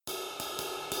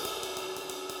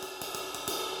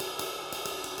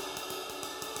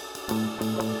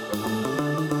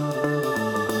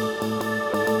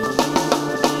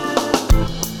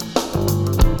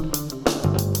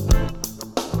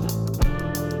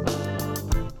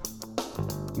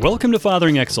Welcome to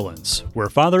Fathering Excellence, where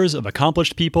fathers of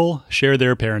accomplished people share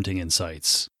their parenting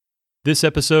insights. This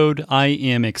episode, I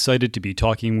am excited to be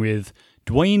talking with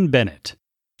Duane Bennett,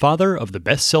 father of the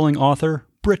best-selling author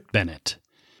Brit Bennett.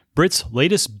 Brit's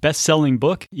latest best-selling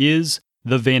book is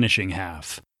The Vanishing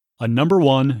Half, a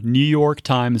 #1 New York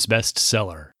Times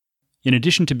bestseller. In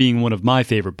addition to being one of my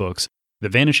favorite books, The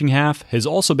Vanishing Half has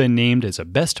also been named as a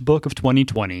Best Book of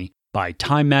 2020 by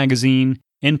Time Magazine,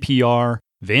 NPR,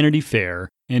 Vanity Fair,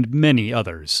 and many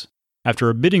others. After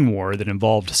a bidding war that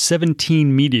involved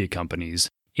 17 media companies,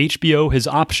 HBO has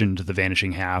optioned The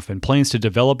Vanishing Half and plans to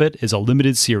develop it as a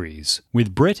limited series,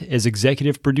 with Brit as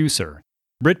executive producer.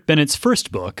 Brit Bennett's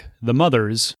first book, The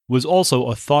Mothers, was also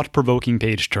a thought-provoking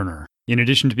page-turner. In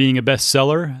addition to being a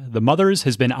bestseller, The Mothers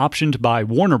has been optioned by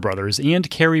Warner Brothers and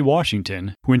Kerry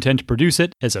Washington, who intend to produce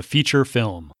it as a feature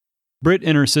film. Brit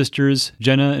and her sisters,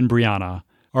 Jenna and Brianna,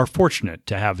 are fortunate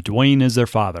to have Duane as their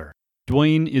father.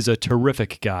 Duane is a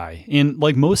terrific guy, and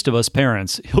like most of us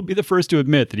parents, he'll be the first to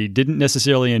admit that he didn't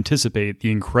necessarily anticipate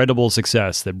the incredible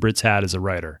success that Brit's had as a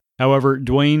writer. However,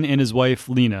 Duane and his wife,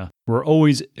 Lena, were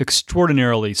always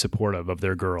extraordinarily supportive of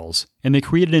their girls, and they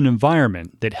created an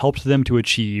environment that helped them to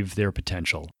achieve their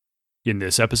potential. In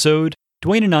this episode,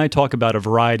 Duane and I talk about a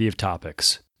variety of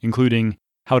topics, including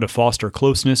how to foster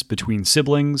closeness between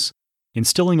siblings,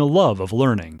 instilling a love of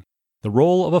learning, the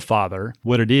role of a father,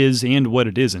 what it is and what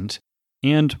it isn't,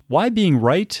 and why being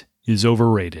right is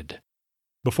overrated.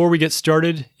 Before we get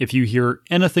started, if you hear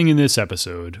anything in this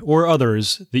episode or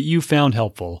others that you found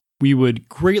helpful, we would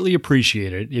greatly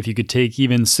appreciate it if you could take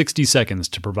even 60 seconds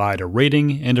to provide a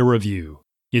rating and a review.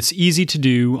 It's easy to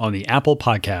do on the Apple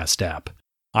Podcast app.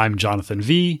 I'm Jonathan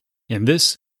V., and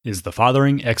this is the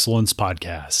Fathering Excellence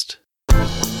Podcast.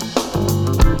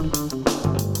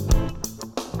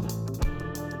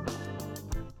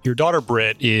 Your daughter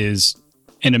Brit is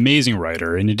an amazing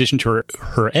writer. In addition to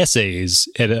her essays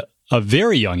at a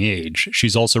very young age,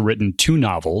 she's also written 2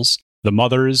 novels, The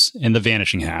Mothers and The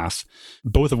Vanishing Half,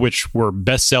 both of which were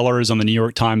bestsellers on the New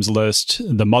York Times list.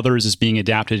 The Mothers is being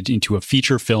adapted into a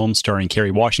feature film starring Kerry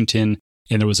Washington,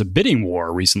 and there was a bidding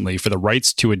war recently for the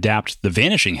rights to adapt The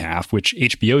Vanishing Half, which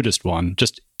HBO just won.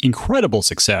 Just incredible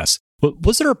success. But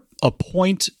was there a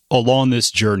point along this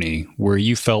journey where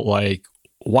you felt like,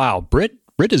 wow, Brit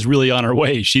is really on her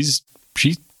way.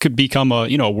 She could become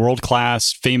a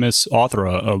world-class, famous author,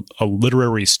 a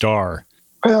literary star?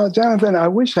 Well, Jonathan, I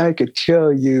wish I could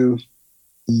tell you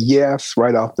yes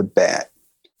right off the bat.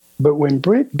 But when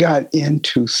Brit got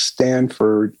into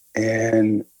Stanford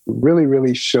and really,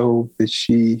 really showed that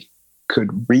she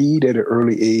could read at an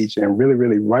early age and really,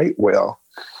 really write well,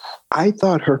 I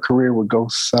thought her career would go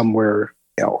somewhere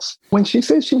else. When she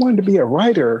said she wanted to be a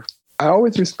writer, I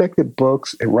always respected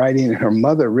books and writing, and her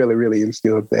mother really, really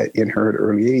instilled that in her at an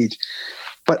early age.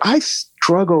 But I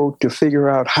struggled to figure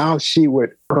out how she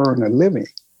would earn a living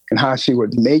and how she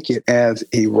would make it as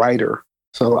a writer.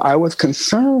 So I was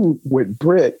concerned with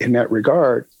Brit in that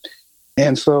regard.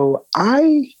 And so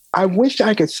I wish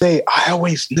I could say I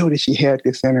always knew that she had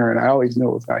this in her and I always knew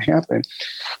it was going to happen.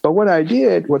 But what I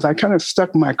did was I kind of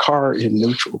stuck my car in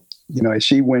neutral, as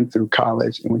she went through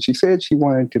college. And when she said she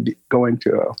wanted to go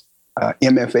into a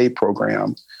MFA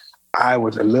program, I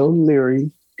was a little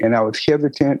leery and I was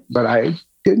hesitant, but I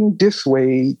didn't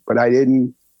dissuade, but I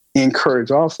didn't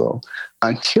encourage also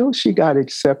until she got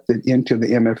accepted into the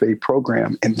MFA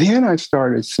program. And then I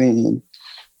started seeing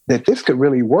that this could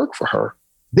really work for her.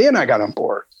 Then I got on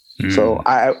board. So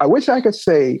I wish I could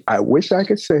say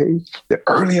that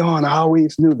early on, I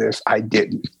always knew this. I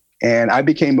didn't. And I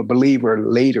became a believer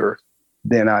later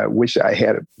than I wish I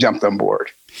had jumped on board.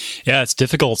 Yeah, it's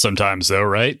difficult sometimes though,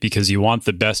 right? Because you want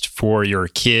the best for your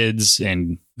kids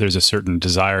and there's a certain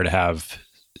desire to have,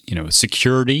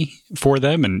 security for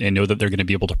them and know that they're going to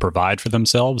be able to provide for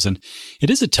themselves. And it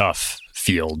is a tough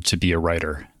field to be a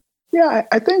writer. Yeah,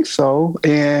 I think so.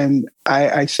 And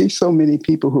I see so many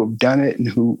people who have done it and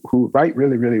who write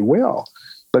really, really well,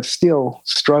 but still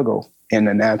struggle in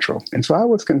the natural. And so I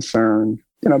was concerned,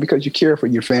 because you care for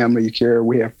your family,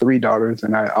 we have 3 daughters,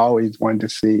 and I always wanted to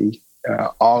see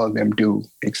all of them do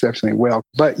exceptionally well.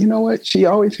 But you know what? She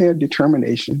always had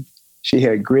determination. She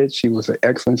had grit. She was an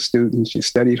excellent student. She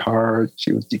studied hard.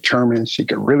 She was determined. She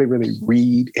could really, really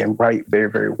read and write very,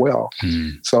 very well.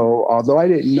 So although I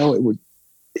didn't know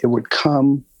it would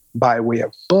come by way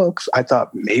of books, I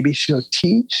thought maybe she'll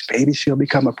teach, maybe she'll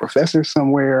become a professor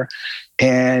somewhere,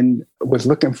 and was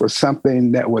looking for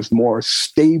something that was more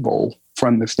stable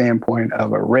from the standpoint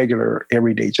of a regular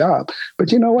everyday job.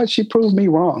 But you know what? She proved me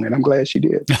wrong, and I'm glad she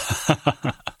did.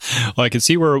 Well, I can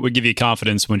see where it would give you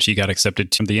confidence when she got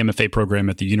accepted to the MFA program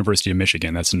at the University of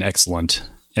Michigan. That's an excellent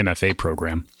MFA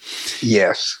program.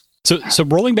 Yes. So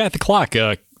rolling back the clock,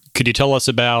 could you tell us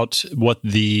about what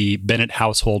the Bennett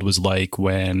household was like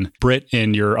when Britt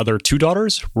and your other two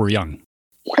daughters were young?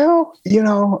 Well,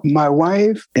 my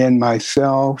wife and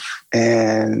myself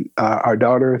and our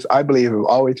daughters, I believe, have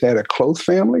always had a close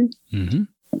family. Mm-hmm.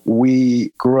 We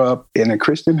grew up in a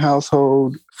Christian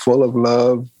household full of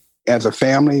love. As a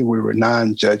family, we were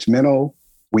non-judgmental.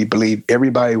 We believed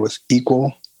everybody was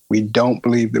equal. We don't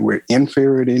believe that we're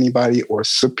inferior to anybody or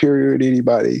superior to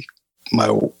anybody.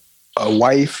 My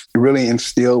wife really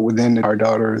instilled within our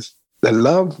daughters the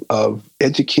love of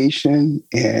education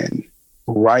and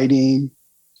writing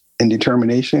and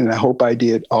determination. And I hope I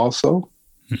did also.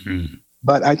 Mm-hmm.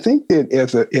 But I think that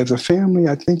as a family,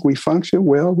 I think we functioned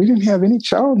well. We didn't have any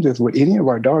challenges with any of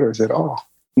our daughters at all.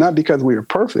 Not because we were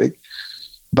perfect,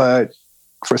 but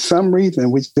for some reason,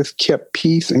 we just kept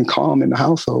peace and calm in the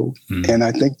household. Mm-hmm. And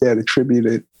I think that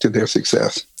attributed to their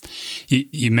success.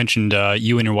 You mentioned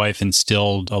you and your wife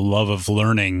instilled a love of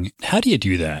learning. How do you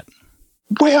do that?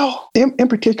 Well, in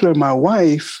particular, my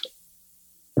wife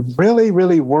really,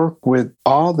 really worked with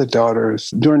all the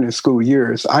daughters during the school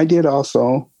years. I did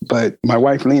also, but my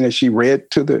wife, Lena, she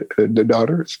read to the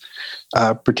daughters.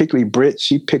 Particularly Britt,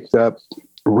 she picked up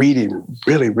reading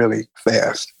really, really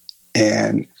fast.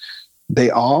 And they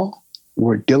all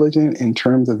were diligent in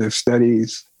terms of their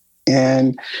studies.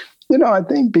 And, I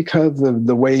think because of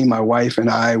the way my wife and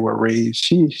I were raised,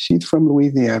 she's from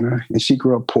Louisiana and she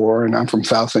grew up poor, and I'm from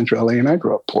South Central LA and I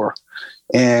grew up poor.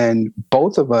 And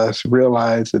both of us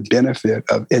realized the benefit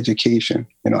of education,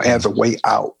 as a way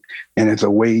out and as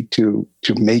a way to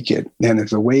make it and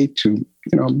as a way to,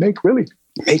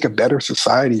 make a better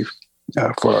society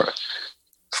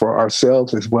for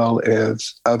ourselves as well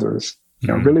as others.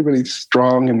 Really, really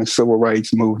strong in the civil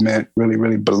rights movement, really,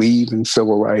 really believed in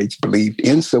civil rights,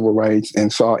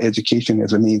 and saw education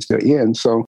as a means to end.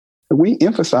 So we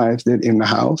emphasized it in the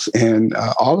house, and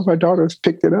all of our daughters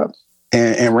picked it up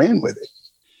and ran with it.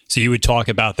 So you would talk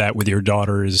about that with your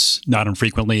daughters not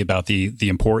infrequently, about the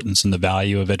importance and the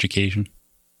value of education?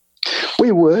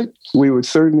 We would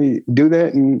certainly do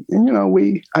that. And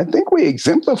I think we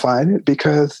exemplified it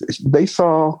because they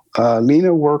saw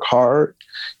Lena work hard,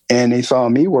 and they saw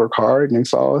me work hard, and they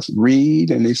saw us read,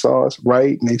 and they saw us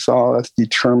write, and they saw us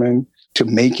determined to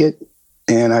make it.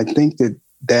 And I think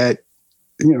that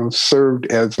served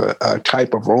as a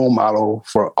type of role model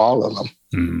for all of them.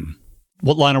 Mm.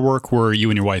 What line of work were you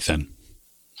and your wife in?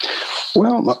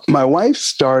 Well, my wife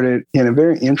started in a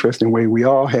very interesting way. We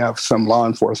all have some law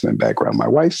enforcement background. My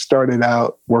wife started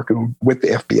out working with the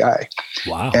FBI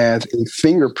as a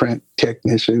fingerprint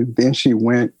technician. Then she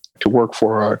went to work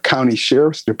for our county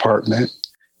sheriff's department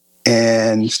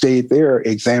and stayed there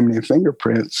examining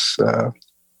fingerprints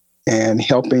and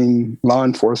helping law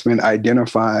enforcement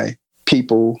identify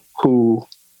people who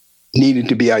needed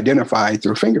to be identified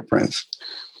through fingerprints.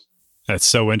 That's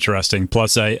so interesting.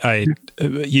 Plus,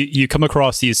 you come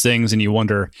across these things and you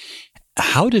wonder,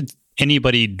 how did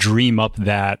anybody dream up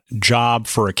that job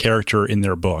for a character in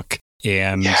their book?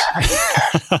 And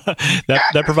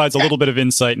that provides a little bit of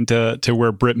insight into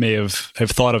where Britt may have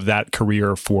thought of that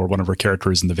career for one of her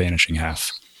characters in The Vanishing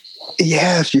Half.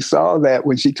 Yes, you saw that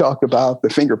when she talked about the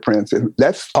fingerprints.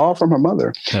 That's all from her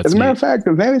mother. As a matter of fact,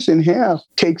 The Vanishing Half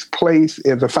takes place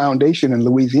as a foundation in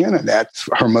Louisiana. That's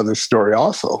her mother's story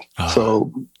also.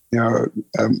 So,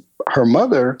 her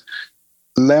mother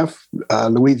left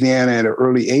Louisiana at an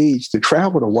early age to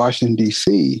travel to Washington,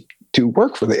 D.C. to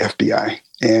work for the FBI.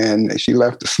 And she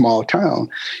left a small town.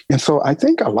 And so I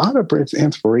think a lot of Britt's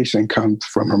inspiration comes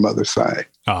from her mother's side.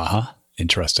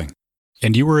 Interesting.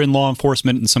 And you were in law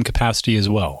enforcement in some capacity as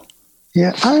well.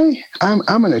 Yeah,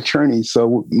 I'm an attorney.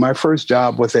 So my first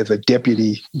job was as a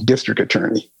deputy district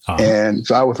attorney. And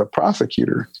so I was a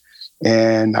prosecutor.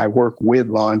 And I worked with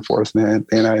law enforcement.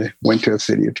 And I went to a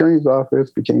city attorney's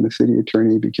office, became a city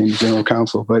attorney, became general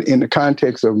counsel. But in the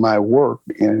context of my work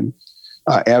and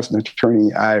as an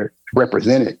attorney, I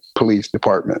represented police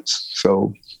departments.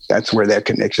 So that's where that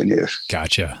connection is.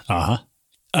 Gotcha.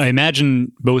 I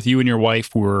imagine both you and your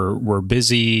wife were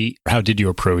busy. How did you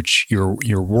approach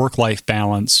your work-life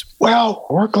balance? Well,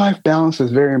 work-life balance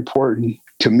is very important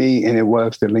to me, and it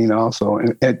was to Lena also.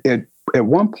 And at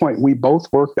one point, we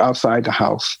both worked outside the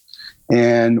house.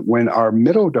 And when our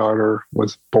middle daughter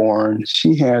was born,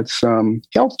 she had some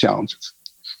health challenges.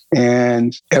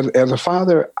 And as a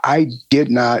father, I did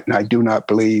not, and I do not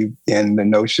believe in the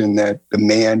notion that the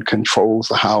man controls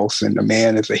the house and the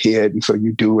man is the head, and so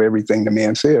you do everything the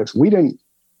man says. We didn't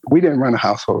run a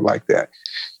household like that.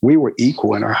 We were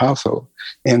equal in our household.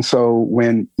 And so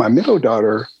when my middle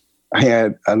daughter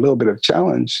had a little bit of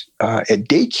challenge at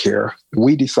daycare,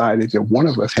 we decided that one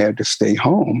of us had to stay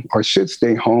home or should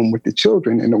stay home with the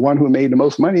children, and the one who made the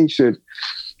most money should,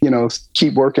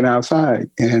 keep working outside.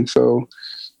 And so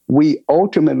we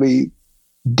ultimately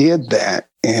did that,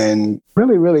 and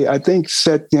really, I think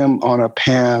set them on a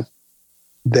path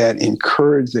that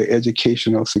encouraged their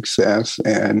educational success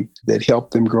and that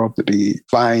helped them grow up to be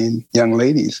fine young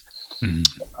ladies. Mm-hmm.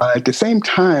 At the same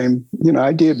time,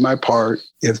 I did my part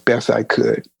as best I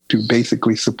could to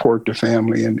basically support the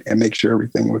family and make sure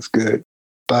everything was good.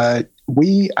 But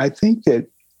I think that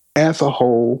as a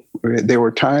whole, there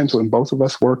were times when both of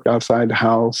us worked outside the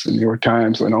house, and there were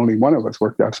times when only one of us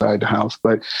worked outside the house.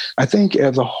 But I think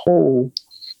as a whole,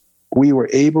 we were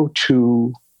able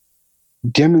to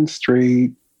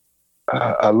demonstrate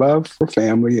a love for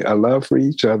family, a love for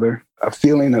each other, a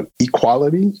feeling of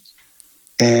equality,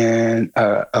 and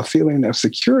a feeling of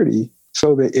security,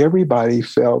 so that everybody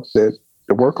felt that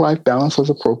the work-life balance was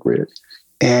appropriate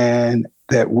and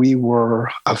that we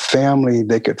were a family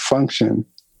that could function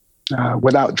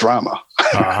without drama.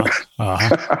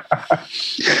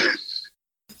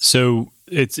 So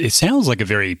it sounds like a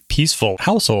very peaceful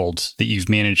household that you've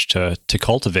managed to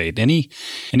cultivate. Any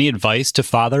advice to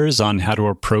fathers on how to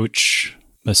approach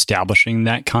establishing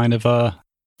that kind of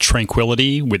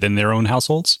tranquility within their own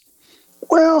households?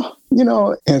 Well,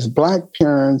 as Black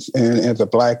parents and as a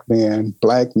Black man,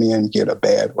 Black men get a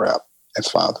bad rap as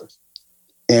fathers.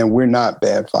 And we're not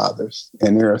bad fathers.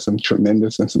 And there are some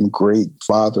tremendous and some great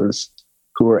fathers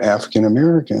who are African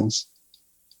Americans.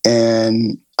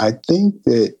 And I think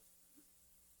that,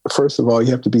 first of all,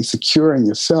 you have to be secure in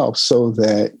yourself so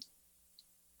that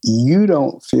you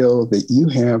don't feel that you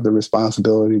have the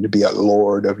responsibility to be a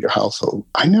lord of your household.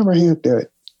 I never had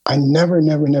that. I never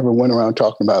went around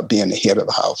talking about being the head of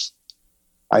the house.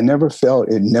 I never felt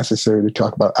it necessary to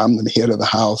talk about I'm the head of the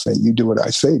house and you do what I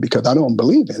say, because I don't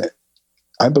believe in it.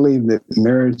 I believe that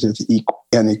marriage is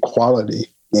an equality.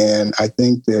 And I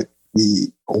think that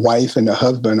the wife and the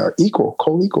husband are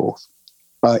co-equals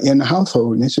in the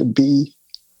household. And it should be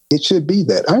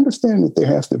that. I understand that there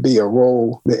has to be a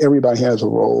role, that everybody has a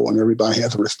role and everybody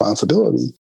has a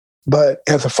responsibility. But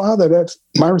as a father, that's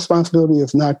my responsibility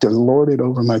is not to lord it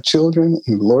over my children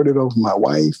and lord it over my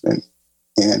wife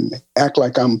and act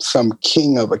like I'm some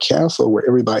king of a castle where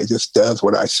everybody just does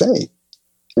what I say.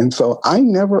 And so I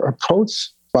never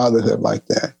approached fatherhood like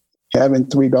that. Having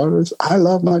 3 daughters, I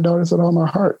love my daughters with all my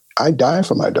heart. I die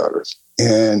for my daughters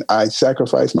and I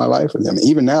sacrifice my life for them.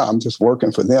 Even now, I'm just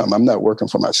working for them. I'm not working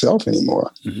for myself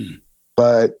anymore. Mm-hmm.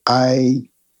 But I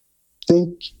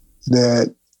think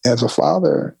that as a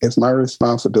father, it's my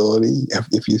responsibility,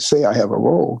 if you say I have a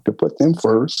role, to put them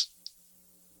first,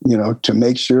 to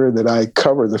make sure that I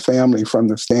cover the family from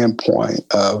the standpoint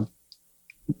of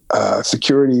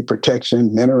security,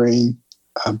 protection, mentoring.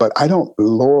 But I don't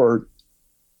lord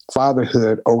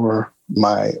fatherhood over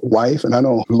my wife, and I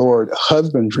don't lord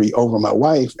husbandry over my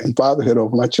wife and fatherhood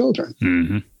over my children.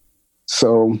 Mm-hmm.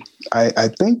 So I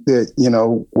think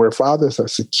that, where fathers are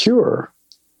secure,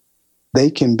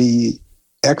 they can be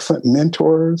excellent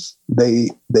mentors. They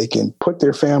can put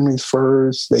their families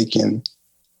first. They can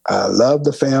love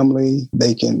the family.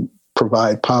 They can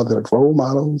provide positive role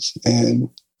models and,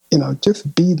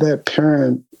 just be that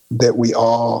parent that we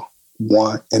all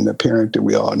want and the parent that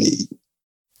we all need.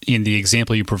 In the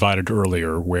example you provided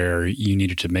earlier, where you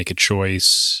needed to make a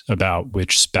choice about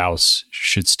which spouse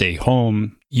should stay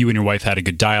home, you and your wife had a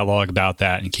good dialogue about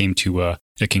that and came to a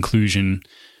conclusion.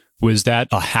 Was that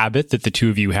a habit that the two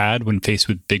of you had when faced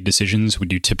with big decisions?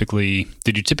 Did you typically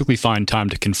find time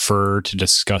to confer, to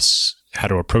discuss how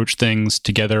to approach things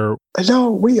together? No,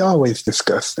 we always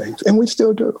discuss things, and we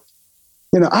still do.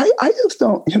 I just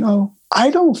don't, I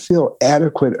don't feel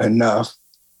adequate enough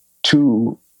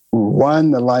to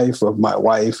run the life of my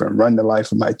wife and run the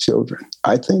life of my children.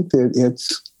 I think that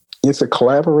it's a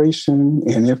collaboration,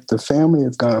 and if the family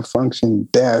is going to function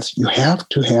best, you have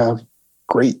to have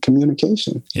great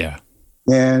communication. Yeah.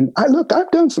 And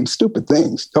I've done some stupid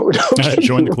things. Don't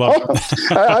join the club.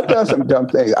 I've done some dumb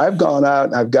things. I've gone out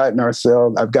and I've gotten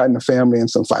the family in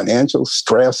some financial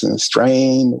stress and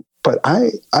strain. But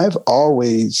I've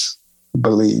always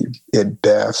believed it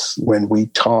best when we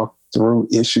talk through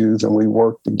issues and we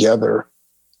work together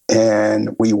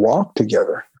and we walk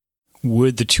together.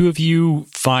 Would the two of you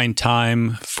find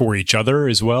time for each other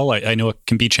as well? I know it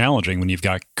can be challenging when you've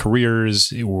got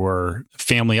careers or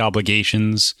family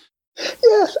obligations.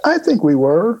 Yes, I think we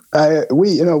were.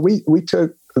 We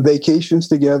took vacations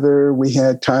together. We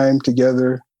had time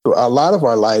together. A lot of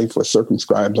our life was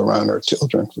circumscribed around our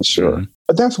children, for sure. Mm-hmm.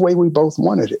 But that's the way we both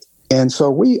wanted it. And so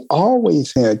we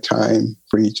always had time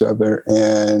for each other.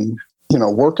 And,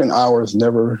 working hours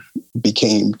never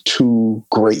became too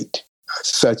great,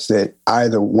 such that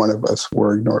either one of us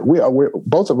were ignored.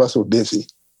 Both of us were busy,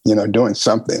 doing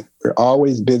something. We're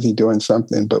always busy doing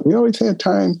something, but we always had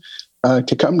time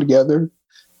to come together.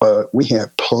 But we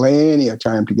had plenty of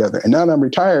time together. And now that I'm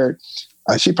retired,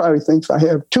 she probably thinks I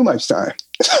have too much time.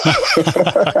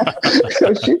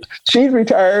 She's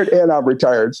retired and I'm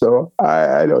retired, so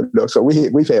I don't know. So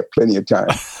we've had plenty of time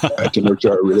to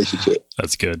nurture our relationship.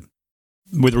 That's good.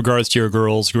 With regards to your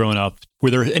girls growing up, were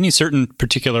there any certain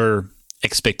particular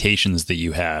expectations that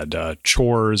you had?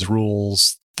 Chores,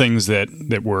 rules, things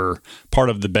that were part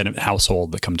of the Bennett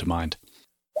household that come to mind?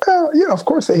 Well, of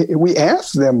course, we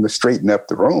asked them to straighten up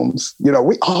the rooms.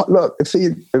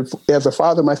 As a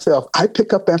father myself, I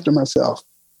pick up after myself.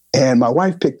 And my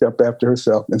wife picked up after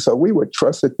herself. And so we would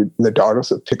trust that the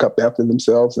daughters would pick up after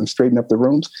themselves and straighten up the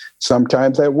rooms.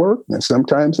 Sometimes that worked and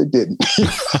sometimes it didn't.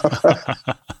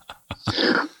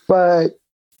 But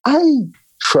I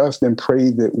trust and pray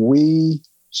that we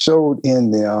showed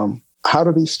in them how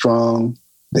to be strong,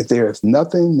 that there is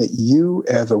nothing that you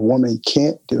as a woman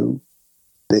can't do,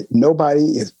 that nobody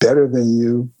is better than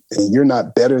you and you're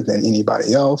not better than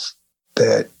anybody else,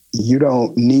 that you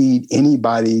don't need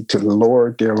anybody to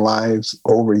lord their lives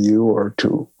over you or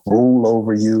to rule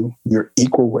over you. You're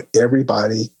equal with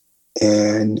everybody.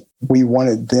 And we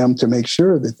wanted them to make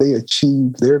sure that they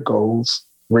achieve their goals,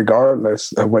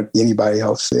 regardless of what anybody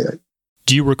else said.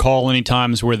 Do you recall any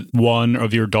times where one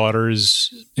of your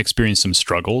daughters experienced some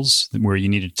struggles where you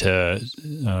needed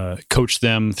to coach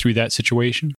them through that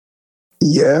situation?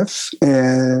 Yes.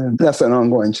 And that's an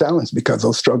ongoing challenge because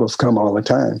those struggles come all the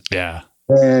time. Yeah.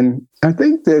 And I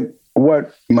think that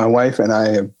what my wife and I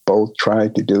have both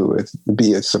tried to do is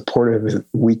be as supportive as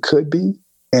we could be.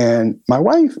 And my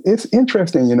wife, it's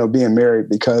interesting, being married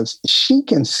because she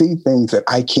can see things that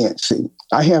I can't see.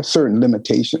 I have certain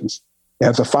limitations.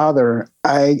 As a father,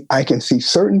 I can see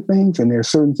certain things and there are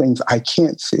certain things I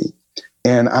can't see.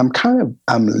 And I'm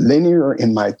linear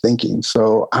in my thinking.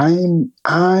 So I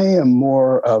am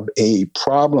more of a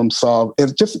problem solver.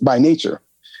 It's just by nature.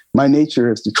 My nature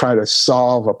is to try to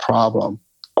solve a problem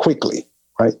quickly,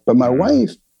 right? But my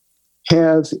wife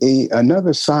has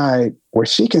another side where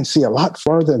she can see a lot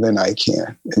farther than I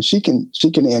can. And she can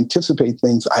anticipate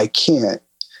things I can't.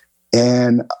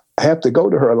 And I have to go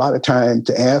to her a lot of time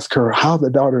to ask her how the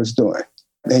daughter is doing.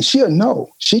 And she'll know.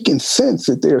 She can sense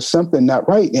that there's something not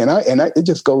right. And it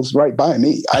just goes right by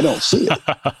me. I don't see it.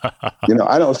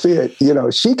 I don't see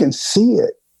it. She can see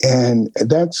it. And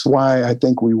that's why I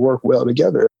think we work well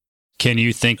together. Can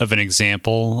you think of an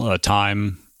example, a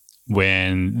time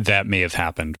when that may have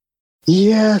happened?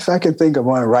 Yes, I can think of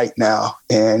one right now.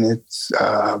 And it's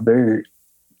very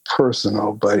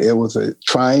personal, but it was a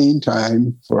trying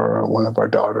time for one of our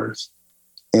daughters.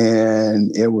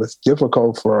 And it was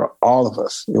difficult for all of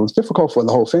us. It was difficult for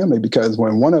the whole family because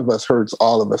when one of us hurts,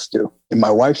 all of us do. And my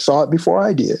wife saw it before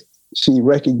I did. She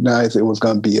recognized it was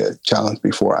going to be a challenge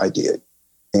before I did.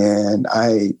 And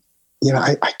I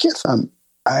guess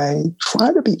I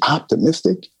try to be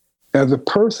optimistic. As a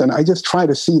person, I just try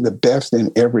to see the best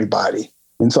in everybody.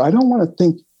 And so I don't want to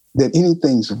think that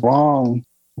anything's wrong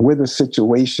with a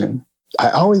situation. I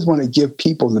always want to give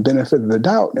people the benefit of the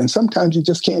doubt. And sometimes you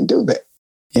just can't do that.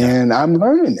 And I'm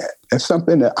learning that. It's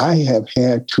something that I have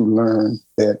had to learn,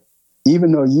 that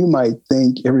even though you might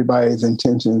think everybody's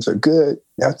intentions are good,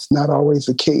 that's not always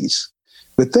the case.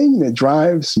 The thing that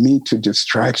drives me to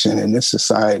distraction in this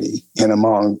society and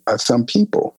among some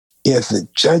people is the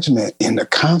judgment and the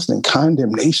constant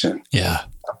condemnation of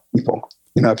people.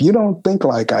 If you don't think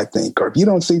like I think, or if you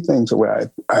don't see things the way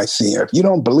I see, or if you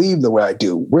don't believe the way I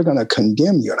do, we're going to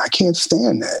condemn you. And I can't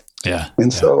stand that.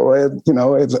 So,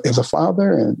 as a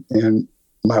father and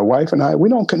my wife and I, we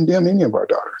don't condemn any of our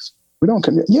daughters. We don't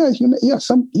condemn.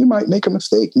 You might make a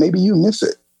mistake. Maybe you miss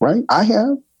it, right?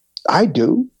 I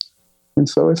do. And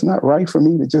so it's not right for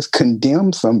me to just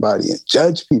condemn somebody and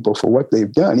judge people for what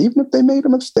they've done, even if they made a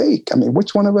mistake. I mean,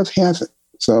 which one of us hasn't?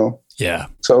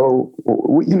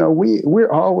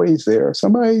 We're always there. If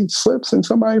somebody slips and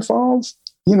somebody falls,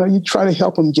 you try to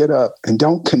help them get up and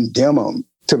don't condemn them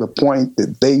to the point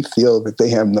that they feel that they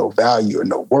have no value or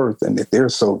no worth and that they're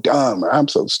so dumb or I'm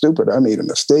so stupid, I made a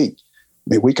mistake. I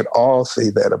mean, we could all say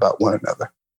that about one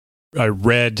another. I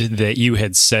read that you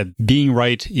had said being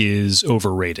right is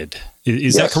overrated.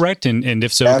 Is that Yes. correct? And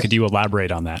if so, could you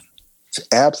elaborate on that? It's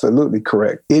absolutely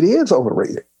correct. It is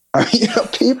overrated. I mean,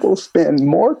 people spend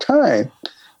more time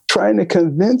trying to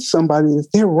convince somebody that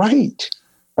they're right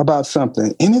about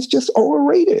something, and it's just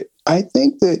overrated. I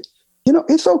think that,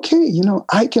 it's okay.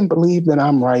 I can believe that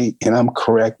I'm right and I'm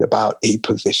correct about a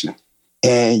position,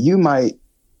 and you might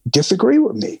disagree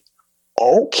with me.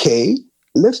 Okay,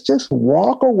 let's just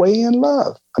walk away in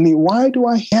love. I mean, why do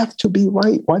I have to be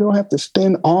right? Why do I have to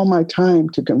spend all my time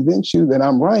to convince you that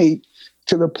I'm right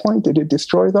to the point that it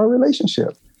destroys our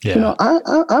relationship? Yeah.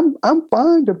 I'm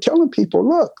fond of telling people,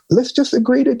 look, let's just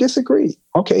agree to disagree.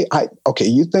 Okay,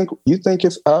 you think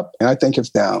it's up and I think it's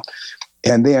down.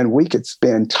 And then we could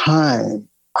spend time,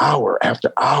 hour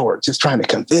after hour, just trying to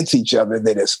convince each other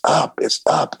that it's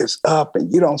up,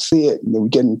 and you don't see it. And then we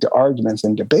get into arguments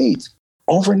and debates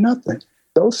over nothing.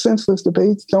 Those senseless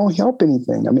debates don't help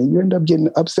anything. I mean, you end up getting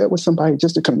upset with somebody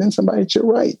just to convince somebody that you're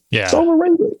right. Yeah. It's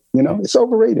overrated. It's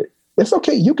overrated. It's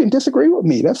okay. You can disagree with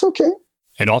me. That's okay.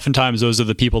 And oftentimes those are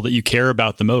the people that you care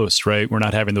about the most, right? We're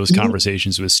not having those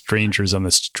conversations with strangers on the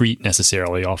street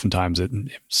necessarily. Oftentimes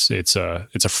it's a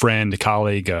friend, a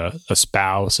colleague, a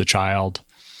spouse, a child.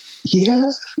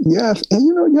 Yes. And,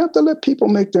 you have to let people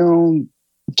make their own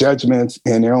judgments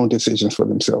and their own decisions for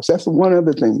themselves. That's one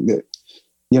other thing that,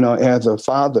 as a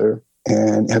father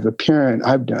and as a parent,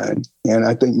 I've done. And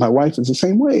I think my wife is the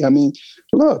same way. I mean,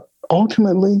 look,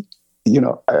 ultimately,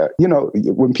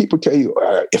 when people tell you,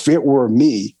 if it were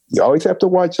me, you always have to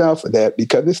watch out for that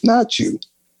because it's not you.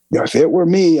 If it were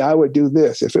me, I would do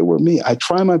this. If it were me, I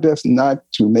try my best not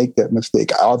to make that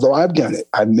mistake. Although I've done it.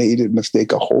 I've made a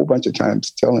mistake a whole bunch of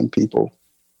times telling people,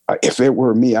 if it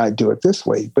were me, I'd do it this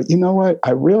way. But you know what?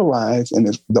 I realize, and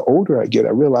the older I get, I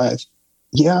realize,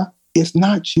 it's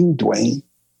not you, Dwayne.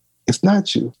 It's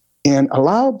not you. And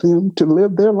allow them to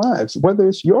live their lives, whether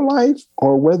it's your life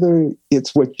or whether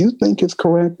it's what you think is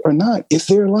correct or not. It's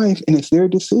their life and it's their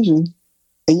decision.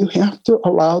 And you have to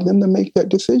allow them to make that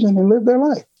decision and live their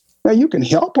life. Now, you can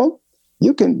help them.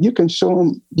 You can show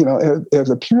them,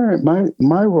 as a parent,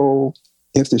 my role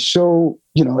is to show,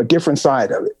 a different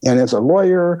side of it. And as a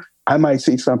lawyer, I might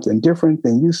see something different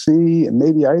than you see. And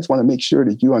maybe I just want to make sure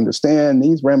that you understand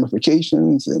these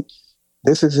ramifications and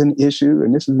this is an issue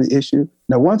and this is the issue.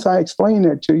 Now, once I explain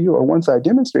that to you or once I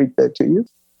demonstrate that to you,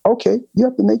 okay, you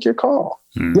have to make your call.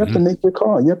 Mm-hmm. You have to make your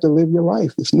call. You have to live your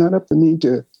life. It's not up to me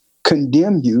to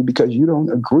condemn you because you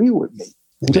don't agree with me.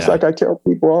 And just like I tell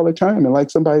people all the time, and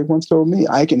like somebody once told me,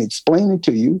 I can explain it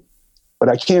to you, but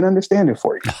I can't understand it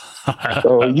for you.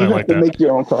 So you have to make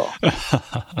your own call.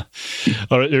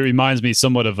 It reminds me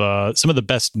somewhat of some of the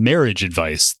best marriage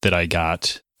advice that I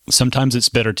got. Sometimes it's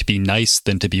better to be nice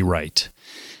than to be right.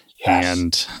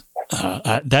 Yes.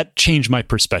 And that changed my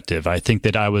perspective. I think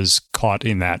that I was caught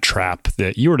in that trap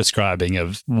that you were describing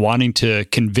of wanting to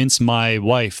convince my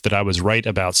wife that I was right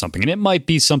about something. And it might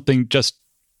be something just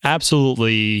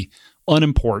absolutely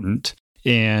unimportant.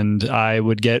 And I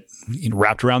would get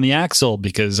wrapped around the axle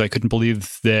because I couldn't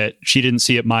believe that she didn't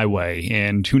see it my way.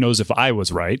 And who knows if I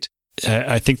was right.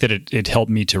 I think that it helped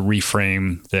me to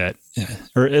reframe that,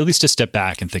 or at least to step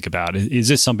back and think about, is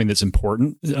this something that's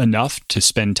important enough to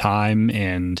spend time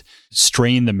and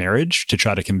strain the marriage to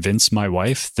try to convince my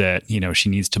wife that, she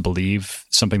needs to believe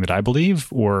something that I believe?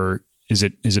 Or is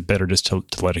it better just to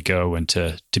let it go and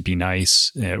to be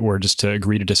nice or just to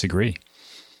agree to disagree?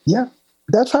 Yeah,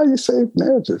 that's how you save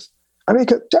marriages. I mean,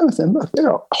 'cause Jonathan, look,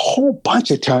 there are a whole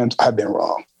bunch of times I've been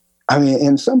wrong. I mean,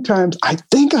 and sometimes I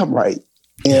think I'm right.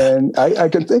 And I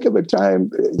can think of a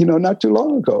time, not too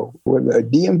long ago with a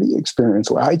DMV experience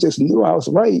where I just knew I was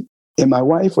right and my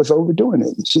wife was overdoing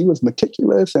it. She was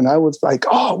meticulous and I was like,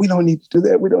 oh, we don't need to do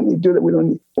that. We don't need to do that. We don't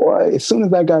need. Boy, as soon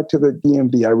as I got to the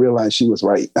DMV, I realized she was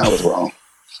right. I was wrong.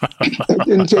 It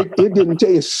didn't take.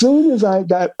 As soon as I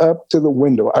got up to the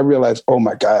window, I realized, oh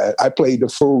my God, I played the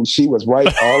fool. She was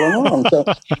right all along.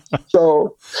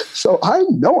 So I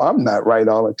know I'm not right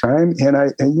all the time, and I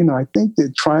think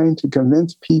that trying to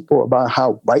convince people about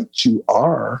how right you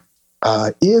are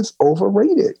is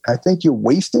overrated. I think you're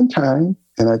wasting time,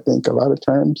 and I think a lot of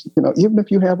times, even if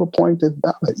you have a point that's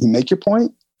valid, you make your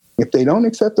point. If they don't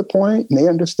accept the point and they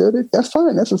understood it, that's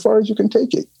fine. That's as far as you can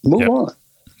take it. Move on.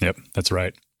 Yep, that's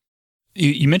right.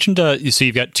 You mentioned, so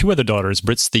you've got two other daughters.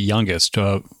 Britt's the youngest.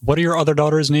 What are your other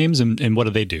daughters' names and what do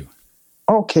they do?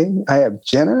 Okay, I have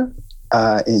Jenna,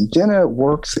 and Jenna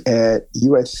works at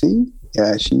USC.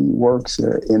 She works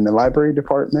in the library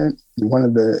department, one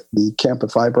of the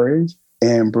campus libraries.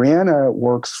 And Brianna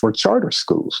works for charter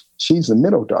schools. She's the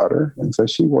middle daughter, and so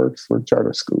she works for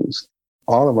charter schools.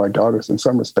 all of our daughters, in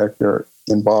some respect, are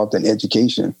involved in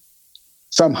education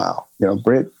somehow.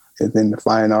 Britt is in the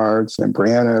fine arts, and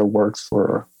Brianna works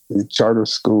for the charter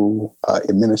school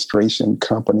administration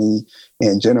company,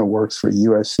 and Jenna works for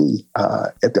USC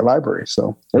at the library.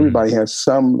 So everybody has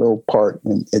some little part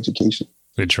in education.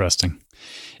 Interesting.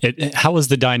 How was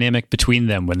the dynamic between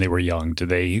them when they were young? Did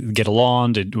they get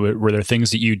along? Were there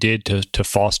things that you did to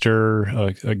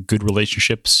foster good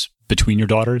relationships between your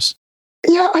daughters?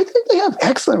 Yeah, I think they have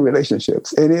excellent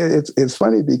relationships. And it's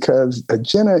funny because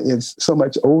Jenna is so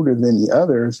much older than the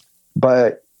others,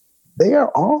 but they are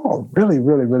all really,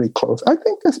 really, really close. I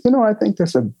think that's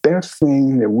the best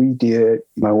thing that we did,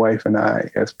 my wife and I,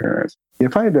 as parents.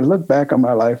 If I had to look back on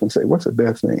my life and say, what's the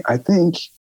best thing? I think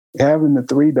having the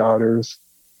 3 daughters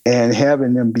and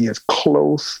having them be as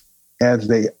close as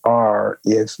they are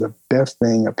is the best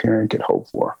thing a parent could hope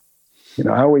for.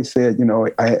 I always said,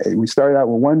 we started out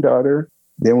with 1 daughter,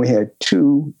 then we had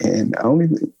 2, and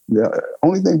the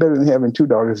only thing better than having 2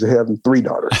 daughters is having 3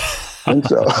 daughters. And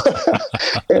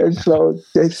so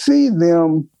to see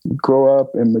them grow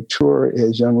up and mature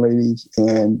as young ladies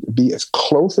and be as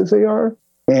close as they are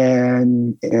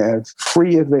and as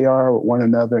free as they are with one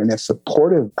another and as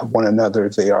supportive of one another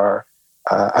as they are,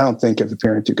 I don't think as a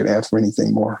parent you can ask for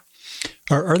anything more.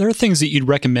 Are there things that you'd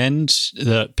recommend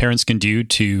that parents can do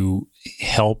to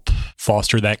help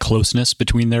foster that closeness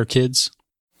between their kids?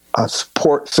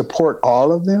 Support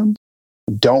all of them.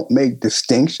 Don't make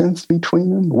distinctions between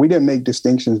them. We didn't make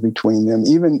distinctions between them.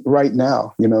 Even right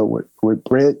now, with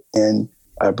Britt and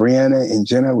Brianna and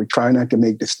Jenna, we try not to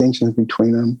make distinctions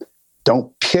between them.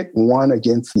 Don't pit one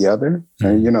against the other.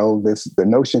 The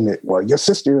notion that, well, your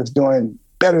sister is doing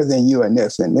better than you in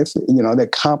this, and this, that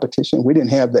competition. We didn't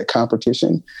have that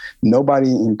competition. Nobody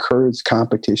encouraged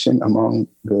competition among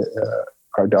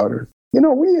our daughters.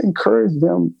 We encourage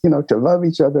them, to love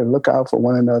each other, look out for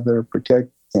one another, protect,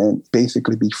 and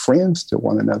basically be friends to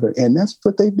one another. And that's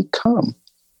what they become,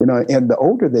 and the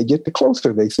older they get, the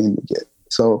closer they seem to get.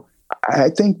 So I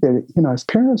think that, as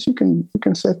parents, you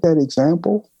can set that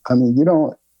example. I mean,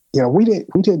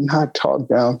 we did not talk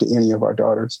down to any of our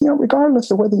daughters,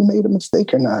 regardless of whether you made a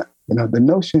mistake or not. The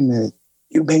notion that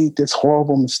you made this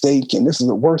horrible mistake and this is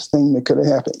the worst thing that could have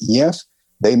happened. Yes,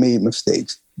 they made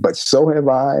mistakes, but so have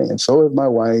I, and so have my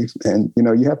wife. And,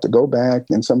 you have to go back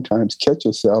and sometimes catch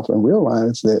yourself and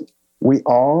realize that we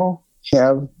all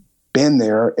have been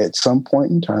there at some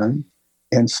point in time.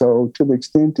 And so to the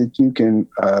extent that you can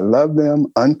love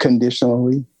them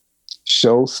unconditionally,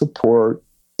 show support,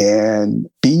 and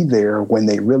be there when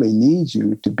they really need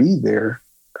you to be there,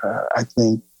 I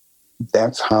think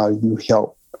that's how you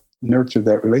help nurture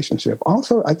that relationship.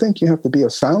 Also, I think you have to be a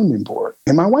sounding board.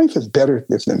 And my wife is better at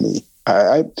this than me.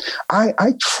 I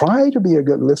try to be a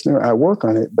good listener. I work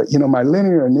on it. But, my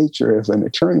linear nature as an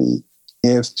attorney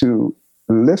is to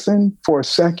listen for a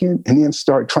second and then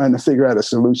start trying to figure out a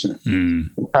solution,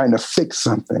 trying to fix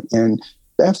something. And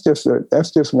that's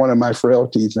just one of my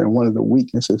frailties and one of the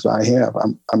weaknesses I have.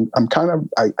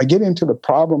 I get into the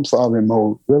problem solving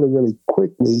mode really, really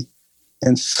quickly.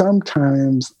 And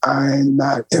sometimes I'm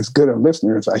not as good a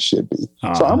listener as I should be.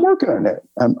 So I'm working on that.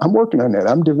 I'm working on that.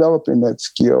 I'm developing that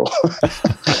skill.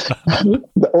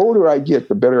 The older I get,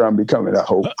 the better I'm becoming, I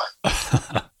hope.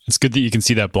 It's good that you can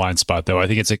see that blind spot, though. I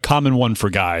think it's a common one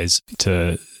for guys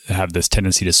to have this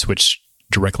tendency to switch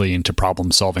directly into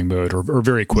problem-solving mode or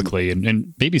very quickly.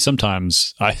 And maybe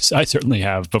sometimes I certainly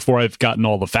have before I've gotten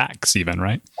all the facts even,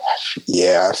 right?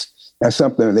 Yes. That's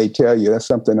something they tell you. That's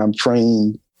something I'm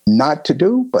trained not to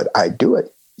do, but I do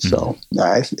it. So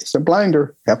it's a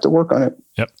blinder. You have to work on it.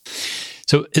 Yep.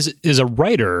 So as a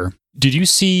writer, did you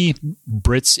see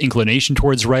Britt's inclination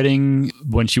towards writing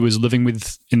when she was living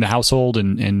in the household?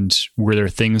 And were there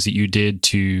things that you did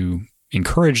to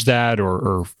encourage that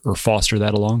or foster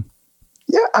that along?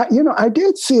 Yeah, I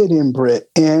did see it in Britt,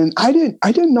 and I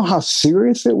didn't know how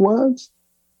serious it was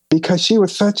because she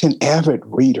was such an avid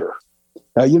reader.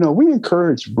 We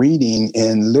encourage reading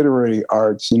and literary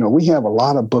arts. We have a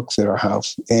lot of books at our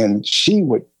house, and she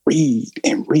would read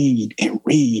and read and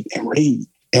read and read.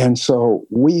 And so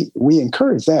we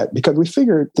encourage that because we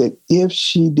figured that if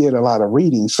she did a lot of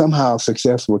reading, somehow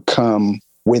success would come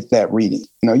with that reading.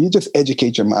 You just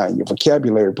educate your mind, your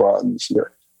vocabulary broadens,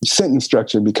 your sentence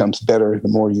structure becomes better the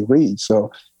more you read.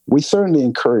 So we certainly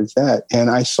encourage that.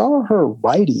 And I saw her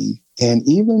writing. And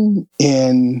even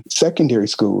in secondary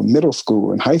school, middle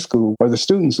school, and high school, where the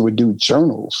students would do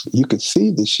journals, you could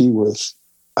see that she was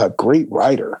a great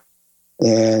writer.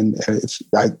 And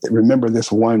I remember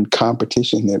this one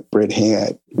competition that Britt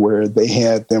had where they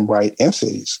had them write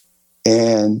essays.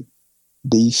 And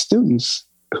the students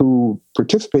who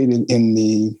participated in in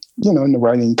the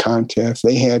writing contest.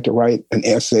 They had to write an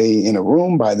essay in a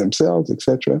room by themselves,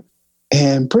 etc.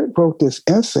 And Britt wrote this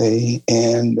essay,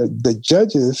 and the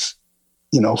judges,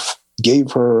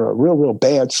 gave her a real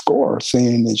bad score,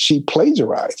 saying that she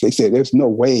plagiarized. They said there's no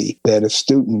way that a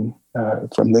student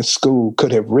from this school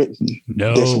could have written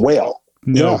this well.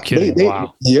 No kidding.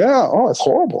 Wow. Yeah. Oh, it's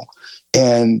horrible.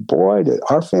 And boy,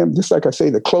 our family, just like I say,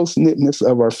 the close-knitness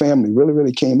of our family really,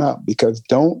 really came out, because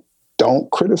don't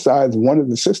criticize one of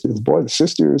the sisters. Boy, the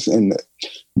sisters and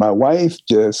my wife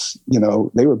just,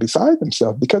 they were beside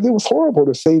themselves, because it was horrible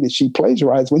to say that she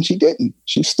plagiarized when she didn't.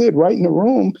 She stood right in the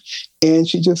room and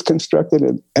she just constructed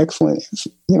an excellent,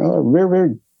 a very,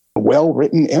 very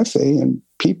well-written essay, and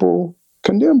people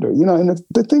condemned her. And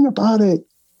the thing about it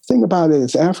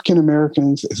is African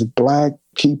Americans, as Black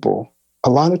people, a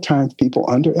lot of times people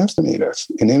underestimate us,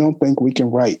 and they don't think we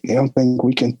can write. They don't think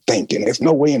we can think, and there's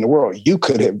no way in the world you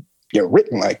could have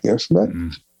written like this, but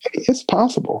it's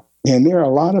possible. And there are a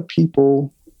lot of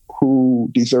people who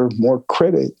deserve more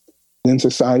credit than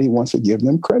society wants to give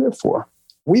them credit for.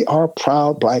 We are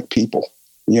proud Black people.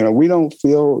 We don't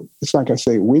feel, it's like I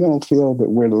say, we don't feel that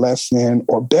we're less than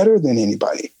or better than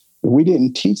anybody. We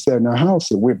didn't teach that in our house,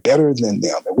 that we're better than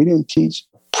them. That we didn't teach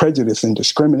prejudice and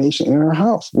discrimination in our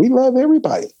house. We love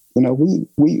everybody.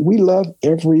 We love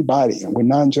everybody, and we're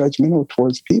non-judgmental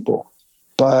towards people.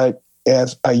 But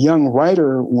as a young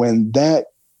writer, when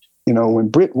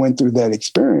Britt went through that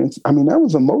experience, that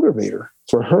was a motivator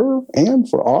for her and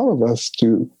for all of us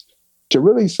to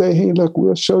really say, hey, look,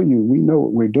 we'll show you. We know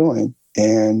what we're doing,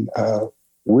 and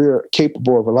we're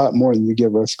capable of a lot more than you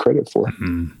give us credit for.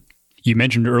 Mm-hmm. You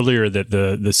mentioned earlier that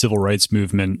the civil rights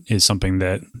movement is something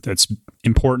that's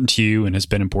important to you and has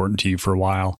been important to you for a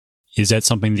while. Is that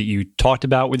something that you talked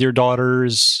about with your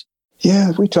daughters?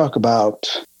 Yeah, we talk about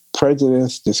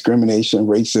prejudice, discrimination,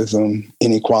 racism,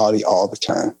 inequality all the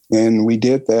time. And we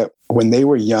did that when they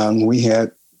were young. We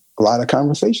had a lot of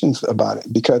conversations about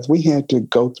it, because we had to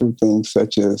go through things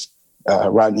such as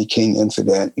Rodney King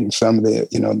incident and some of the,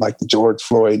 like the George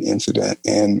Floyd incident.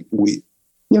 And we,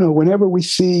 whenever we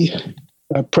see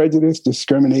prejudice,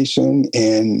 discrimination,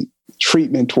 and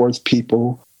treatment towards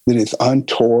people that is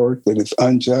untoward, that is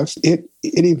unjust, it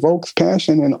evokes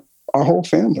passion in our whole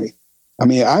family.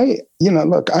 I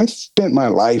spent my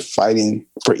life fighting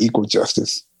for equal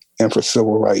justice and for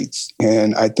civil rights.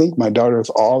 And I think my daughters,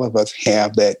 all of us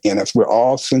have that in us. We're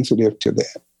all sensitive to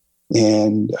that.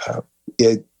 And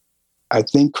it, I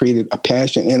think, created a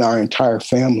passion in our entire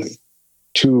family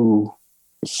to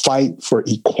fight for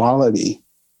equality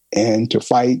and to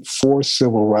fight for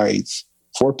civil rights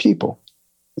for people.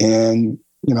 And,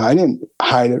 I didn't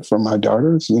hide it from my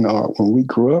daughters. When we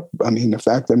grew up, the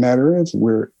fact of the matter is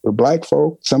we're Black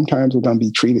folk. Sometimes we're going to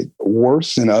be treated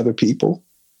worse than other people,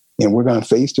 and we're going to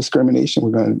face discrimination.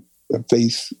 We're going to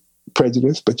face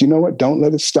prejudice. But you know what? Don't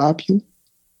let it stop you.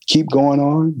 Keep going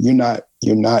on. You're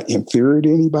not inferior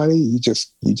to anybody. You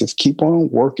just keep on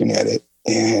working at it,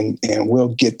 and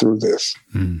we'll get through this.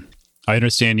 I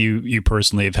understand you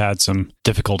personally have had some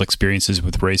difficult experiences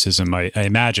with racism. I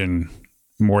imagine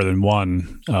more than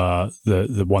one.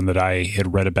 The one that I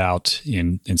had read about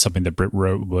in something that Britt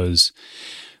wrote was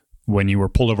when you were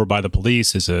pulled over by the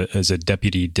police as a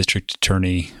deputy district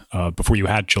attorney before you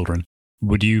had children.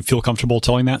 Would you feel comfortable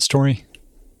telling that story?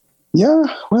 Yeah,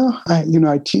 well,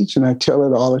 I teach and I tell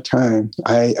it all the time.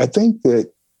 I think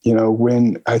that,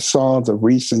 when I saw the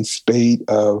recent spate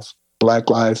of Black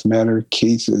Lives Matter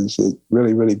cases, it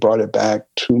really, really brought it back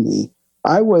to me.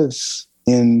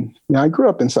 I grew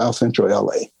up in South Central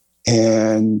LA,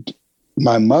 and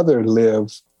my mother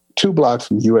lived 2 blocks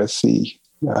from USC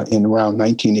in around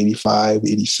 1985,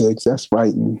 86. That's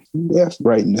right in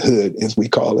the hood, as we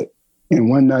call it. And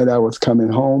one night I was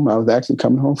coming home. I was actually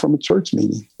coming home from a church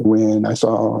meeting when I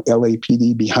saw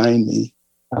LAPD behind me.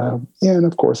 And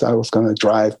of course, I was going to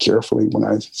drive carefully when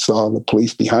I saw the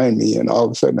police behind me. And all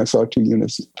of a sudden, I saw 2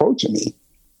 units approaching me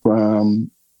from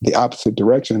the opposite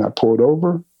direction. I pulled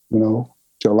over,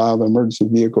 to allow the emergency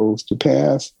vehicles to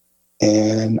pass.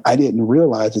 And I didn't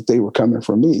realize that they were coming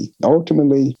for me.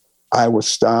 Ultimately, I was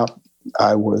stopped.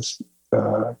 I was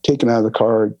taken out of the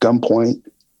car at gunpoint.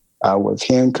 I was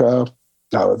handcuffed.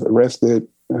 I was arrested.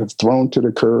 I was thrown to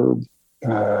the curb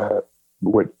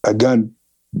with a gun,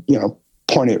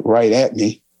 pointed right at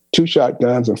me, 2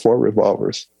 shotguns and 4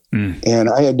 revolvers. And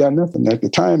I had done nothing. At the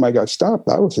time I got stopped,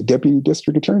 I was a deputy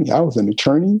district attorney. I was an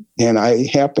attorney, and I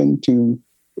happened to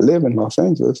live in Los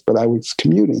Angeles, but I was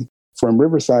commuting from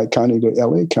Riverside County to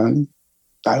LA County.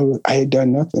 I had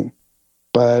done nothing.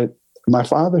 But my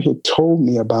father had told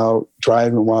me about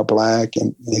driving while Black,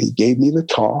 and he gave me the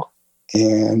talk.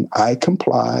 And I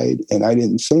complied and I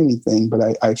didn't say anything, but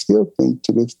I still think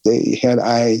to this day, had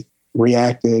I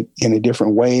reacted in a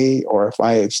different way, or if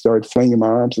I had started flinging my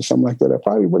arms or something like that, I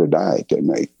probably would have died that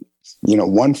night. You know,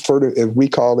 one furtive, as we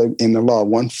call it in the law,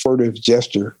 one furtive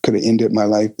gesture could have ended my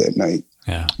life that night.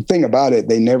 Yeah. The thing about it,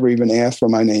 they never even asked for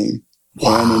my name.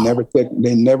 Wow. And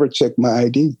they never checked my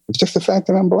ID. It's just the fact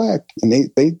that I'm Black. And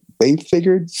they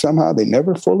figured somehow, they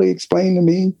never fully explained to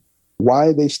me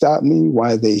why they stopped me,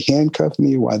 why they handcuffed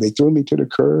me, why they threw me to the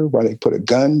curb, why they put a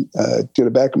gun to the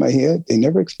back of my head. They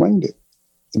never explained it.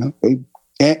 You know,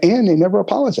 and they never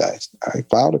apologized. I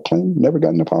filed a claim, never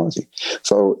got an apology.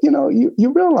 So, you know,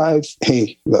 you realize,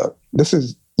 hey, look, this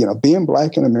is, you know, being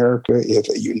Black in America is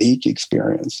a unique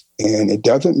experience. And it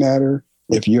doesn't matter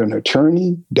if you're an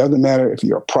attorney, doesn't matter if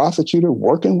you're a prosecutor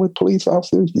working with police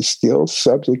officers, you're still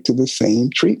subject to the same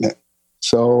treatment.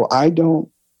 So I don't,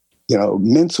 you know,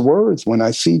 mince words when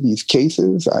I see these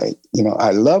cases. I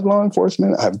love law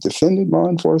enforcement. I've defended law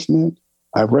enforcement.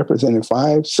 I've represented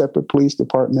 5 separate police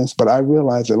departments, but I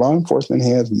realize that law enforcement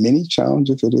has many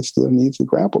challenges that it still needs to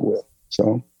grapple with.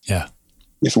 So yeah,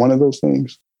 it's one of those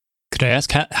things. Could I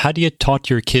ask, how do you talk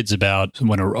to your kids about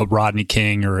when a Rodney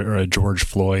King or a George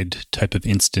Floyd type of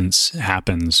instance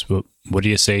happens? What do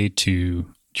you say to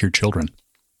your children?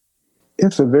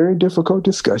 It's a very difficult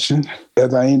discussion.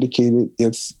 As I indicated,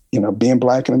 it's, you know, being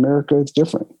Black in America is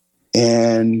different.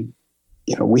 And,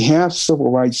 you know, we have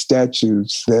civil rights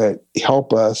statutes that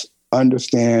help us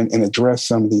understand and address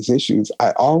some of these issues.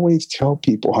 I always tell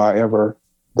people, however,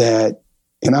 that,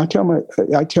 and I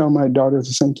tell my daughters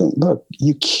the same thing. Look,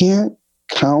 you can't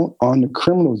count on the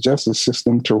criminal justice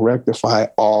system to rectify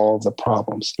all the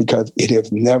problems, because it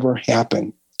has never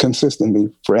happened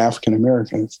consistently for African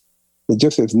Americans. It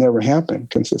just has never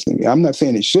happened consistently. I'm not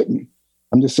saying it shouldn't.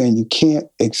 I'm just saying you can't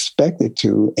expect it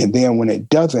to. And then when it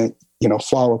doesn't, you know,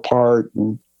 fall apart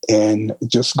and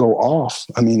just go off.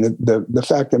 I mean, the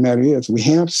fact of the matter is we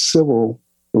have civil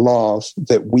laws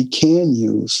that we can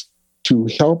use to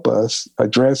help us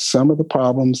address some of the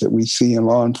problems that we see in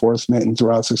law enforcement and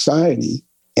throughout society.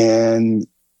 And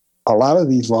a lot of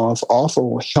these laws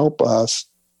also help us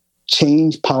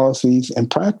change policies and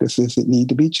practices that need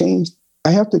to be changed.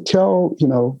 I have to tell, you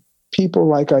know, people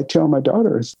like I tell my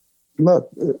daughters, look,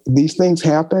 these things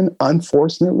happen,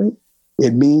 unfortunately.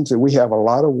 It means that we have a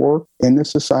lot of work in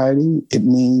this society. It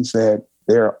means that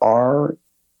there are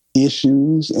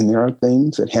issues and there are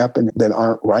things that happen that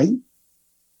aren't right.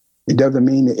 It doesn't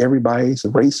mean that everybody's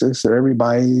racist or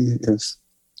everybody is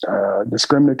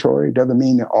discriminatory. It doesn't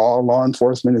mean that all law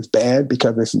enforcement is bad,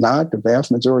 because it's not. The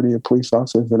vast majority of police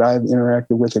officers that I've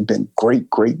interacted with have been great,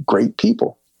 great, great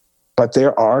people. But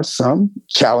there are some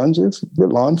challenges that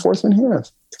law enforcement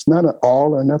has. It's not an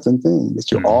all or nothing thing,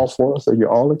 that you're all for us or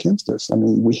you're all against us. I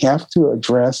mean, we have to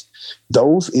address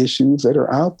those issues that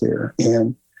are out there.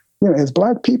 And, you know, as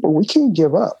Black people, we can't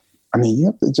give up. I mean, you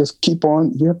have to just keep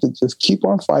on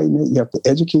fighting it. You have to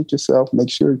educate yourself, make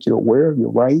sure that you're aware of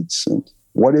your rights and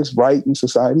what is right in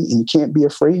society. And you can't be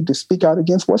afraid to speak out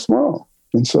against what's wrong.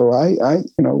 And so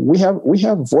we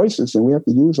have voices, and we have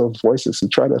to use those voices to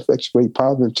try to effectuate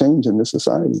positive change in this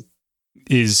society.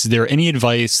 Is there any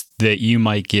advice that you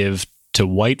might give to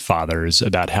white fathers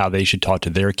about how they should talk to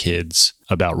their kids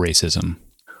about racism?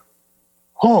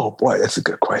 Oh, boy, that's a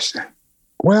good question.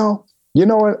 Well, you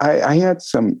know what? I had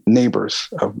some neighbors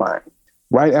of mine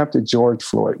right after George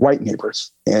Floyd, white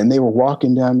neighbors, and they were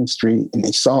walking down the street and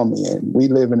they saw me. And we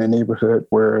live in a neighborhood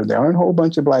where there aren't a whole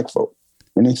bunch of Black folk.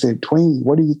 And they said, Dwayne,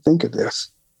 what do you think of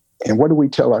this? And what do we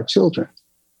tell our children?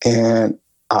 And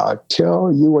I'll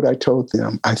tell you what I told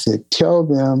them. I said, tell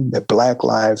them that Black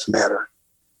lives matter.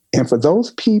 And for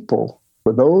those people,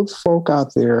 for those folk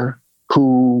out there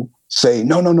who say,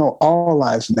 no, all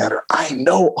lives matter. I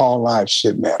know all lives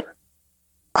should matter.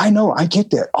 I know, I get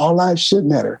that. All lives should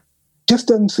matter. Just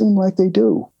doesn't seem like they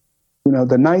do. You know,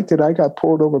 the night that I got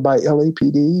pulled over by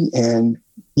LAPD and,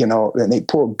 you know, and they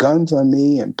pulled guns on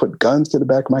me and put guns to the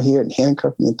back of my head and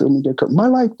handcuffed me and threw me to the curb, my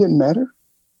life didn't matter.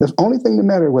 The only thing that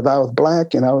mattered was I was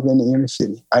Black and I was in the inner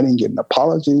city. I didn't get an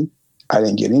apology. I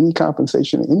didn't get any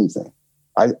compensation or anything.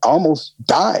 I almost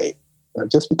died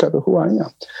just because of who I am.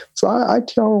 So I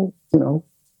tell, you know,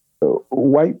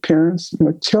 white parents, you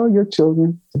know, tell your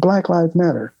children Black lives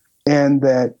matter, and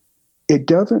that it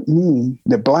doesn't mean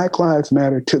that Black lives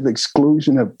matter to the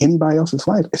exclusion of anybody else's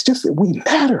life. It's just that we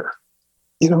matter.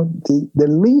 You know, the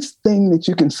least thing that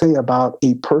you can say about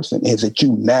a person is that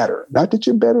you matter, not that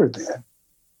you're better than,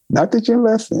 not that you're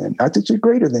less than, not that you're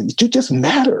greater than, that you just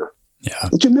matter. Yeah.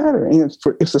 That you matter. And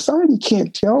if society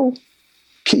can't tell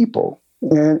people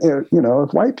And,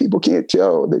 if white people can't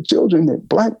tell their children that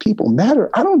Black people matter,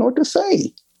 I don't know what to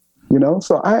say.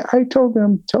 So I told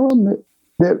them, tell them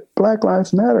that Black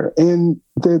lives matter and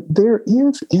that there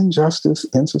is injustice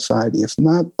in society. It's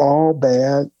not all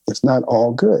bad. It's not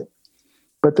all good.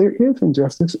 But there is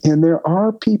injustice, and there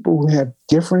are people who have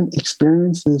different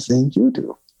experiences than you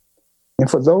do.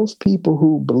 And for those people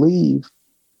who believe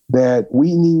that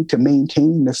we need to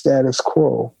maintain the status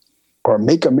quo or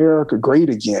make America great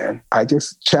again, I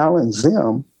just challenge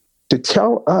them to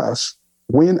tell us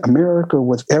when America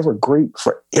was ever great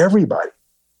for everybody.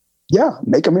 Yeah,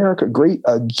 make America great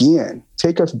again.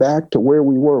 Take us back to where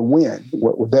we were when.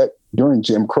 What was that during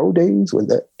Jim Crow days? Was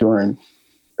that during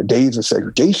the days of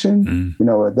segregation?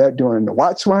 Was that during the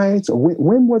Watts riots? Or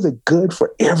when was it good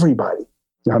for everybody?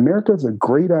 Now, America is a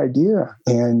great idea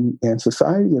and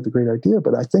society is a great idea,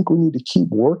 but I think we need to keep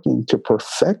working to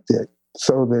perfect it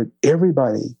so that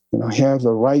everybody, has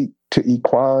a right to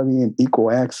equality and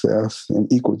equal access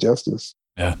and equal justice.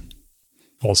 Yeah,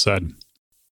 well said.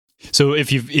 So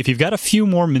if you've got a few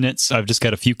more minutes, I've just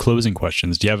got a few closing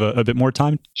questions. Do you have a bit more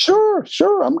time? Sure,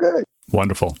 I'm good.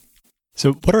 Wonderful.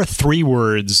 So what are 3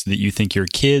 words that you think your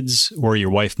kids or your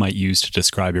wife might use to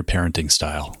describe your parenting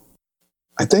style?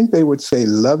 I think they would say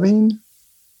loving,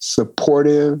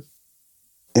 supportive,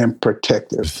 and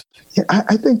protective. Yeah,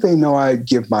 I think they know I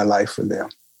give my life for them.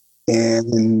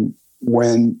 And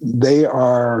when they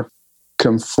are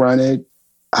confronted,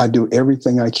 I do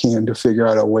everything I can to figure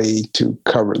out a way to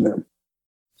cover them.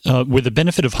 With the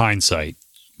benefit of hindsight,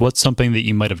 what's something that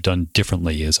you might have done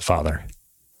differently as a father?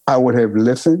 I would have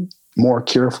listened more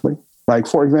carefully. Like,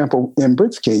 for example, in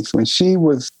Britt's case, when she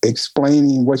was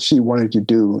explaining what she wanted to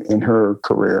do in her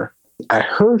career, I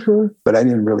heard her, but I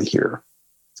didn't really hear her.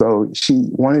 So she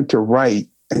wanted to write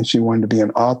and she wanted to be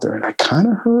an author. And I kind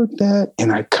of heard that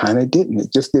and I kind of didn't.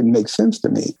 It just didn't make sense to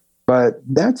me. But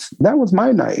that was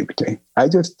my naivety. I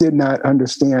just did not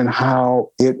understand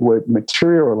how it would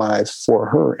materialize for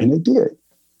her. And it did.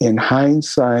 In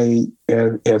hindsight,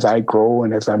 as I grow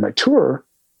and as I mature,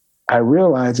 I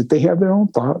realize that they have their own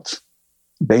thoughts.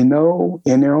 They know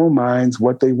in their own minds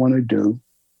what they want to do.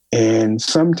 And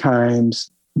sometimes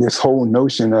this whole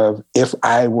notion of, if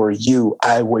I were you,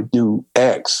 I would do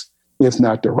X, is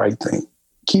not the right thing.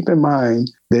 Keep in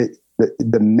mind that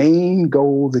the main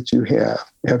goal that you have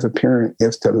as a parent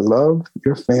is to love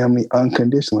your family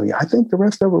unconditionally. I think the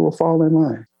rest of it will fall in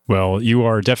line. Well, you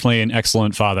are definitely an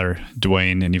excellent father,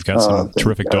 Dwayne, and you've got some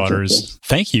terrific daughters.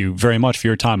 Thank you very much for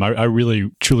your time. I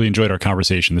really, truly enjoyed our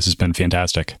conversation. This has been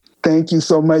fantastic. Thank you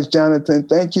so much, Jonathan.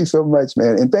 Thank you so much,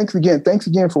 man. And thanks again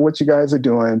for what you guys are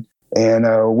doing. And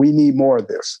we need more of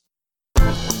this.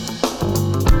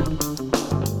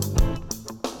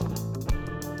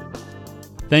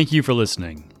 Thank you for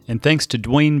listening. And thanks to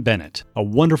Dwayne Bennett, a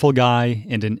wonderful guy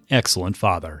and an excellent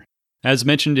father. As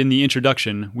mentioned in the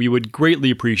introduction, we would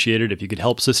greatly appreciate it if you could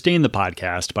help sustain the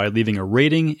podcast by leaving a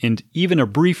rating and even a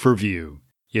brief review.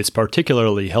 It's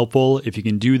particularly helpful if you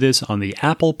can do this on the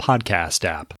Apple Podcast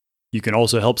app. You can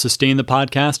also help sustain the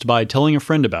podcast by telling a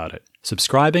friend about it,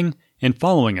 subscribing, and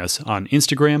following us on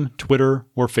Instagram, Twitter,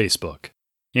 or Facebook.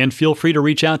 And feel free to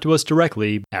reach out to us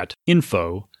directly at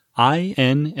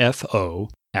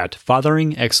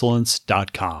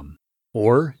info@fatheringexcellence.com,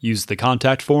 or use the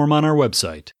contact form on our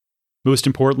website. Most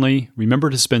importantly, remember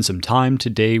to spend some time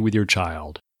today with your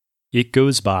child. It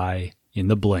goes by in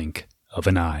the blink of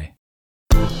an eye.